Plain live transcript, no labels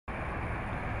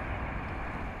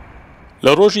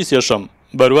لە ڕۆژی سێشەم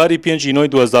بەرواری 5 نۆی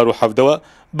 2017ەوە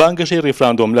بانگەشەی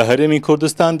ریفراندۆم لە هەرێمی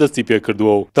کوردستان دەستی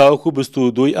پێکردووە و تاوەکو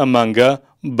 22 ئەم مانگە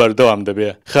بەردەوام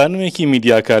دەبێت. خانوویەکی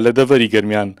میدیاکە لە دەڤەری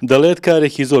گەرمیان دەڵێت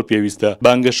کارێکی زۆر پێویستە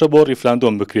بانگەشە بۆ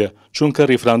ریفراندۆم بکرێت، چونکە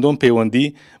ریفراندۆم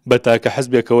پەیوەندی بە تاکە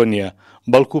حەزبێکەوە نییە،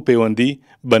 بەڵکو پەیوەندی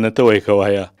بە نەتەوەیەکەوە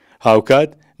هەیە. هاوکات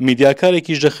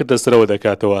میدیاکارێکیش دەخردە سەرەوە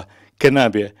دەکاتەوە کە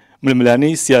نابێ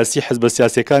ململانەی سیاسی حەزبە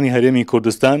سیاسیەکانی هەرێمی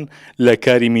کوردستان لە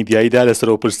کاری میدیاییدا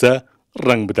لەسەرەوپرسە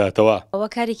ڕنگ بداتەوە. ئەوە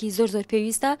کارێکی زۆر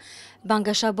پێویستە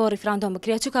بانگەشە بۆ ریفراندۆم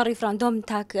بکرێت، چونکە ریفراندۆم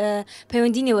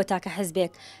پەیوەندی نێوە تاکە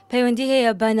حەزبێک، پەیوەندی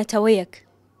هەیە بە نەتەوەیەک،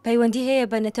 پەیوەندی هەیە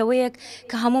بە نەتەوەیەک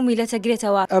کە هەموو میلەتە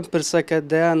گرێتەوە. ئەم پرسەکە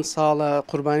دەیان ساڵە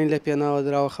قوربانی لە پێناوە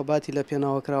دراوە، خەباتی لە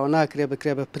پێناوە کراوە، ناکرێ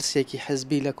بکرێ بە پرسێکی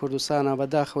حەزبی لە کوردستانە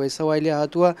بەداخەوەی سەوای لێ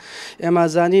هاتووە. ئێمە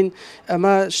زانین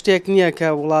ئەمە شتێک نییە کە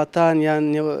وڵاتان یان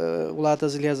وڵاتە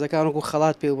زلێزەکان وەکو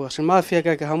خەڵات پێ ببەخشن،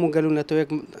 مافیەکە کە هەموو گەلو نەتەوەیەک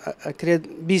ئەکرێت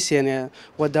بیسێنێ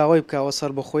و داوای بکەوە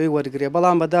سەربەخۆیی وەرگێ.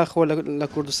 بەڵام بەداخەوە لە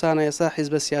کوردستانە ئێستا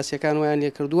حیزبە سیاسیەکان ویان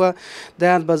لێ کردووە،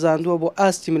 دایان بەزاندووە بۆ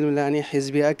ئاستی ململانی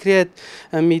حیزبی. ئەکرێت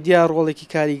میدیا ڕۆڵێکی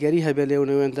کاریگەری هەبێ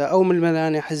لێونەوێندا ئەو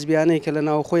ململانێ حیزبیانەی کە لە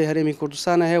ناوخۆی هەرێمی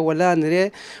کوردستانە هەیە وەلانرێ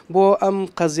بۆ ئەم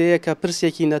قەزەیە کە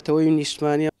پرسێکی نەتەوەی و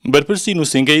نیشتمانیە. بەرپرسی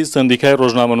نووسینگەی سندیکای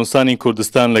ڕۆژنامەنووسانی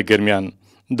کوردستان لە گەرمیان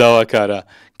داواکارە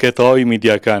کە تەواوی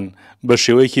میدیاکان بە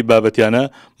شێوەیەکی بابەتیانە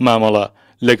مامەڵە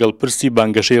لەگەڵ پرسی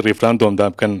بانگەشەی ریفراندۆمدا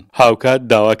بکەن. هاوکات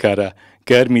داواکارە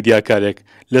کە هەر میدیاکارێک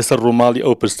لەسەر ڕووماڵی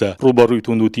ئەو پرسە ڕوبەڕووی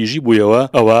توندوتیژی بوویەوە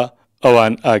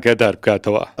ئەوان ئاگادار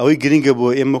بکاتەوە. ئەوەی گرنگە بۆ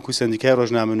ئێمە وەکو سندیکای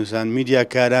ڕۆژنامەنووسان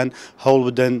میدیاکاران هەوڵ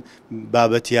بدەن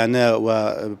بابەتیانە و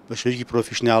بە شێوەیەکی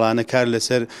پرۆفیشناڵانە کار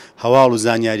لەسەر هەواڵ و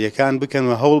زانیاریەکان بکەن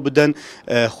و هەوڵ بدەن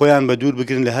خۆیان بە دوور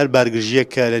بگرن لە هەر بارگژیەک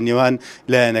کە لە نێوان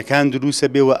لایەنەکان دروسە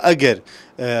بێ و ئەگەر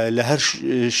لە هەر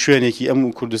شوێنێکی ئەم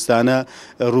کوردستانە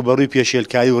ڕوبەڕووی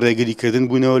پێشێلکایی و ڕێگریکردن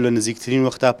بوونەوە لە نزیکترین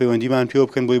وەختا پەیوەندیمان پێوە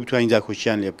بکەن بۆی بتوانین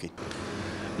داخۆشیان لێ بکەین.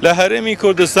 لە هەرێمی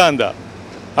کوردستاندا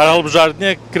هەر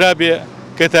هەڵبژاردنێک کرابێ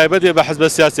کە تایبەت بێ بە حەزبە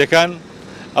سیاسیەکان،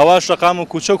 ئەوە شەقام و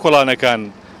کوچە و کۆڵانەکان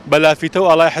بە لافیتە و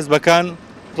ئاڵای حەزبەکان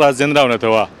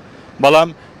ڕازێنراونەتەوە. بەڵام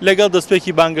لەگەڵ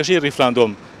دەستپێکی بانگەشەی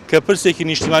ریفراندۆم کە پرسێکی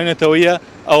نیشتیمانی نەتەوەیە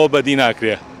ئەوە بەدی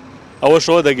ناکرێ. ئەوە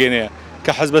شەوە دەگەێنێ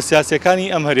کە حەزبە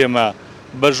سیاسیەکانی ئەم هەرێمە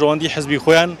بەرژەوەندی حەزبی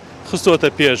خۆیان خستۆتە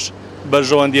پێش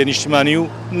بەرژەوەندیە نیشتیمانی و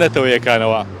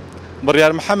نەتەوەیەکانەوە.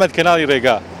 بڕیار محەممەد کەناڵی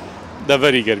ڕێگا،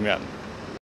 دەڤەری گەرمیان.